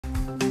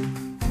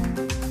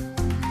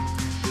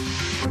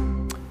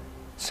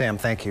Sam,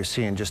 thank you.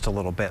 See you in just a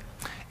little bit.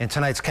 In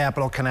tonight's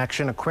Capital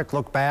Connection, a quick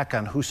look back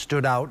on who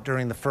stood out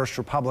during the first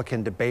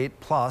Republican debate,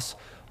 plus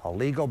a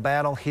legal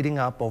battle heating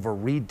up over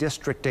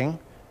redistricting.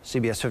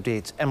 CBS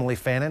 58's Emily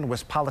Fannin,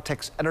 West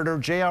Politics editor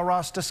J.R.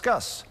 Ross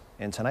discuss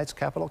in tonight's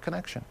Capital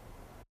Connection.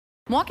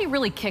 Milwaukee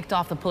really kicked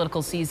off the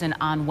political season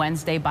on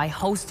Wednesday by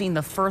hosting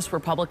the first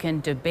Republican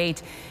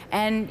debate.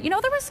 And, you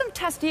know, there was some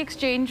testy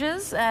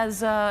exchanges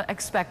as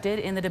expected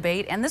in the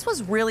debate. And this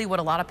was really what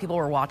a lot of people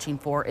were watching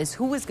for, is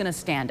who was going to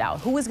stand out,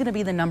 who was going to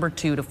be the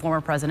 #2 to former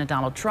President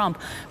Donald Trump,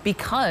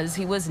 because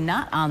he was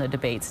not on the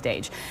debate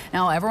stage.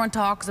 Now, everyone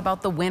talks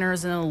about the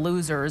winners and the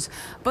losers,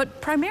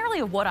 but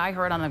primarily what I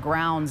heard on the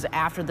grounds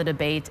after the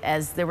debate,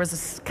 as there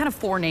was kind of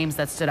 4 names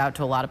that stood out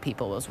to a lot of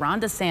people. It was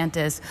Ron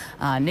DeSantis,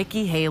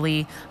 Nikki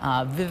Haley,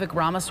 Vivek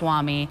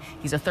Ramaswamy.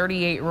 He's a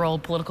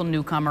 38-year-old political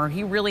newcomer.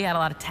 He really had a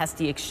lot of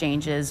testy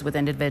exchanges with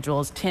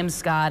individuals, Tim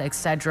Scott,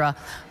 etc.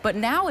 But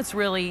now it's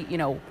really, you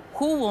know,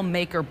 who will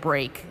make or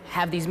break,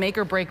 have these make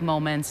or break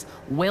moments?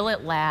 Will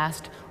it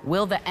last?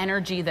 Will the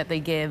energy that they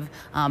give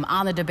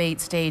on the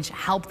debate stage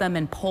help them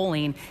in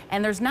polling?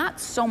 And there's not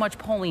so much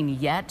polling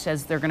yet,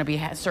 as they're going to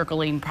be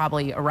circling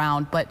probably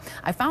around, but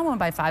I found one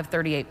by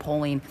 538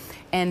 polling,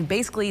 and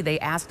basically they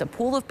asked a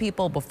pool of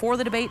people before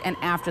the debate and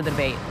after the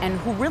debate, and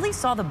who really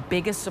saw the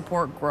biggest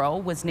support grow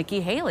was Nikki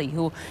Haley,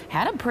 who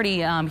had a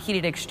pretty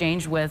heated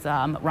exchange with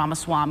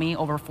Ramaswamy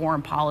over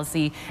foreign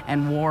policy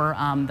and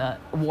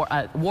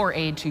war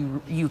aid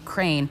to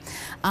Ukraine.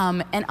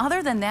 And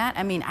other than that,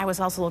 I mean, I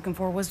was also looking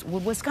for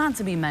would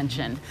Wisconsin be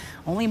mentioned?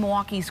 Only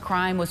Milwaukee's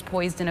crime was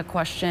poised in a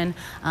question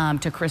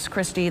to Chris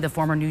Christie, the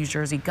former New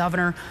Jersey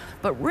governor.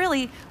 But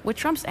really, with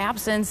Trump's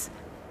absence,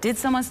 did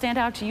someone stand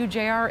out to you,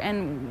 JR?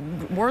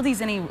 And were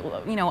these any,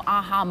 you know,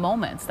 aha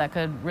moments that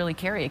could really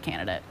carry a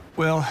candidate?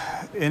 Well,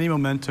 any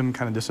momentum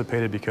kind of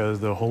dissipated because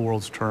the whole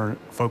world's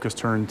focus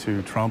turned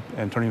to Trump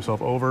and turning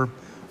himself over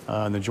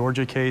in the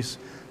Georgia case.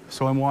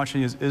 So I'm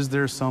watching, is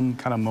there some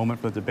kind of moment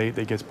for the debate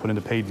that gets put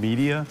into paid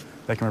media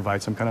that can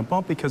provide some kind of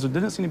bump? Because it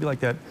didn't seem to be like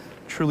that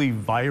truly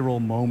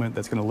viral moment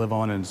that's going to live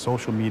on in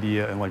social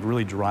media and like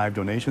really drive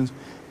donations.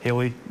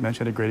 Haley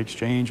mentioned a great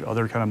exchange,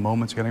 other kind of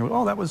moments, kind of,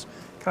 oh, that was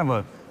kind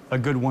of a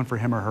good one for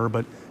him or her.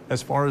 But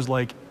as far as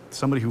like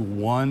somebody who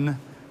won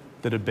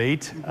the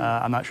debate,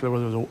 I'm not sure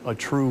whether there was a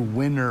true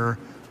winner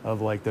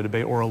of like the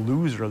debate or a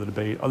loser of the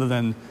debate, other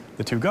than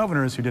the 2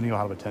 governors who didn't get a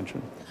lot of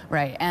attention.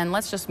 Right, and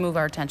let's just move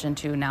our attention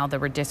to now the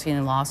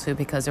redistricting lawsuit,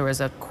 because there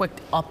was a quick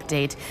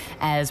update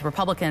as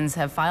Republicans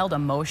have filed a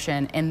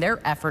motion in their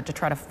effort to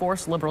try to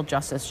force liberal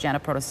Justice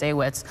Janet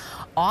Protasiewicz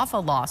off a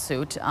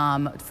lawsuit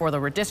for the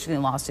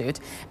redistricting lawsuit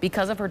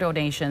because of her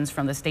donations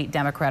from the state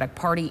Democratic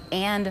Party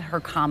and her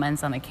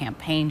comments on the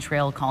campaign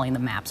trail, calling the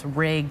maps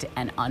rigged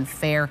and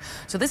unfair.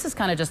 So this is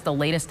kind of just the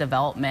latest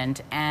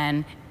development,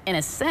 and in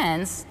a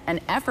sense, an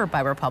effort by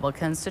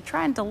Republicans to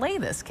try and delay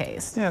this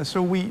case. Yeah, so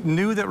we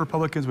knew that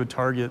Republicans would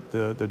target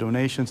the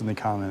donations and the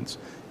comments.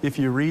 If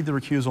you read the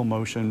recusal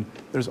motion,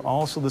 there's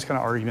also this kind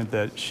of argument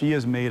that she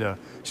has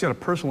she's got a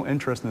personal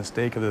interest in the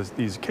stake of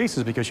these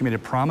cases because she made a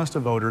promise to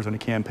voters in a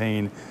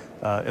campaign,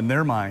 in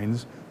their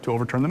minds, to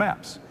overturn the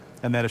maps.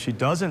 And that if she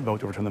doesn't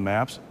vote to overturn the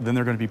maps, then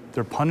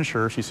they're punish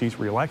her if she seeks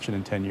re-election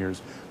in 10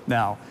 years.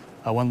 Now,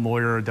 one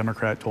lawyer, a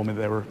Democrat, told me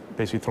that they were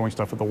basically throwing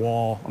stuff at the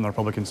wall on the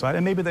Republican side,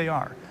 and maybe they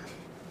are.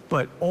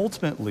 But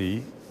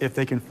ultimately, if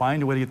they can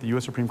find a way to get the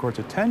U.S. Supreme Court's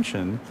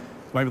attention,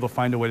 maybe they'll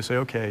find a way to say,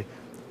 okay,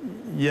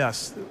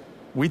 yes,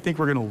 we think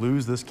we're going to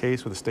lose this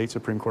case with the state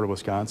Supreme Court of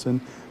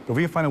Wisconsin, but if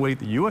we can find a way to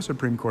get the U.S.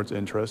 Supreme Court's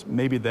interest,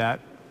 maybe that,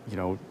 you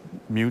know,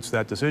 mutes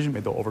that decision,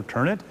 maybe they'll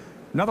overturn it.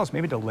 Not else,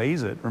 maybe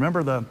delays it.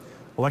 Remember, the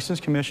Elections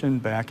Commission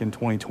back in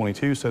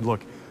 2022 said,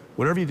 look,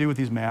 whatever you do with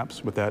these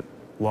maps, with that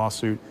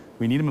lawsuit,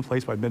 we need them in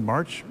place by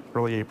mid-March,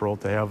 early April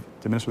to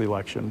administer the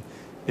election.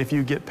 If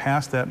you get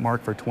past that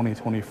mark for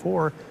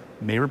 2024,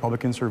 may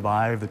Republicans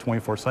survive the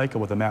 24 cycle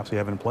with the maps they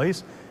have in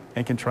place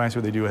and can try and see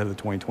what they do ahead of the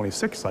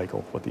 2026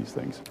 cycle with these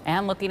things.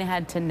 And looking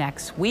ahead to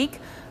next week,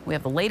 we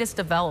have the latest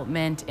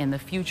development in the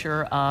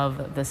future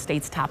of the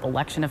state's top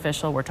election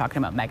official. We're talking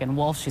about Megan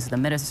Wolf. She's the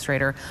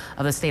administrator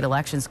of the State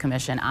Elections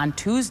Commission. On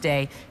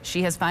Tuesday,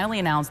 she has finally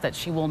announced that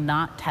she will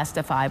not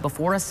testify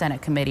before a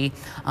Senate committee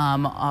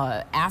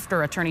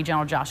after Attorney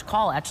General Josh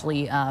Kaul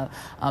actually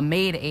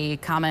made a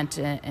comment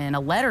in a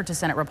letter to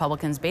Senate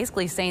Republicans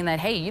basically saying that,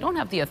 hey, you don't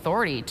have the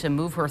authority to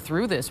move her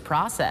through this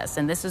process.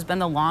 And this has been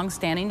the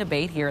long-standing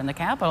debate here in the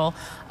Capitol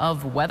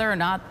of whether or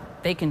not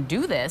they can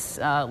do this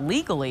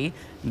legally.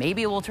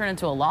 Maybe it will turn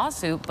into a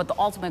lawsuit, but the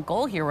ultimate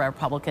goal here,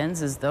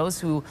 Republicans, is those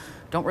who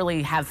don't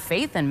really have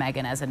faith in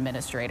Megan as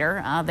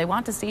administrator. They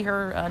want to see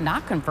her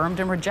not confirmed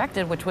and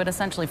rejected, which would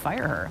essentially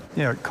fire her.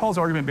 Yeah, Kaul's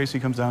argument basically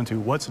comes down to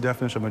what's the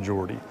definition of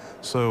majority.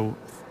 So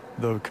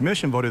the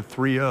commission voted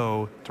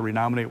 3-0 to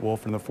renominate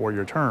Wolf in the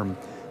 4-year term.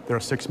 There are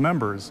 6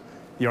 members.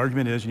 The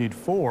argument is you need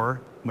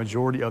 4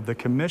 majority of the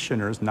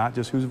commissioners, not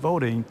just who's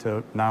voting,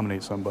 to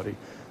nominate somebody.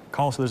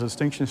 Kaul said there's a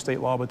distinction in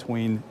state law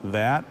between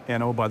that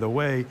and, oh, by the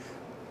way,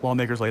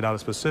 lawmakers laid out a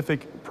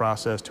specific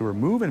process to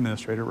remove an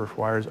administrator that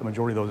requires a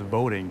majority of those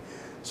voting.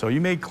 So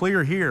you made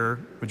clear here,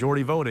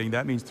 majority voting,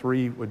 that means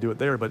 3 would do it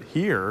there, but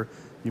here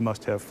you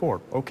must have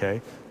 4.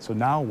 Okay, so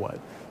now what?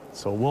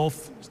 So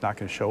Wolf is not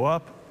going to show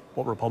up.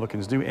 What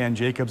Republicans do, Ann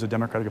Jacobs, a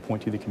Democratic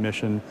appointee to the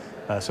commission,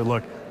 said,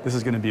 look, this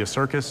is going to be a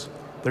circus.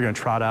 They're going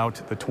to trot out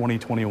the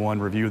 2021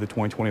 review of the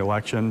 2020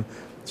 election.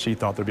 She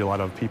thought there'd be a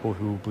lot of people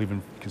who believe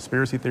in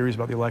conspiracy theories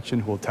about the election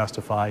who will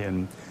testify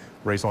and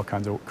raise all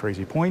kinds of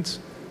crazy points.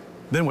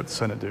 Then what did the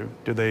Senate do?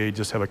 Did they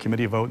just have a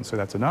committee vote and say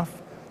that's enough?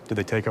 Did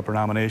they take up her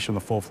nomination on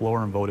the full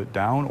floor and vote it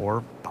down,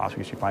 or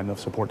possibly she find enough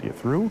support to get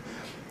through?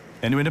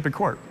 And you end up in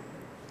court.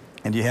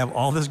 And you have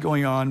all this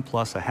going on,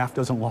 plus a half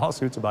dozen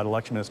lawsuits about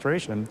election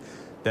administration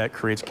that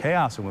creates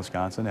chaos in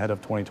Wisconsin ahead of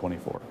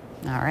 2024.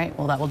 All right,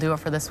 well, that will do it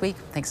for this week.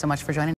 Thanks so much for joining.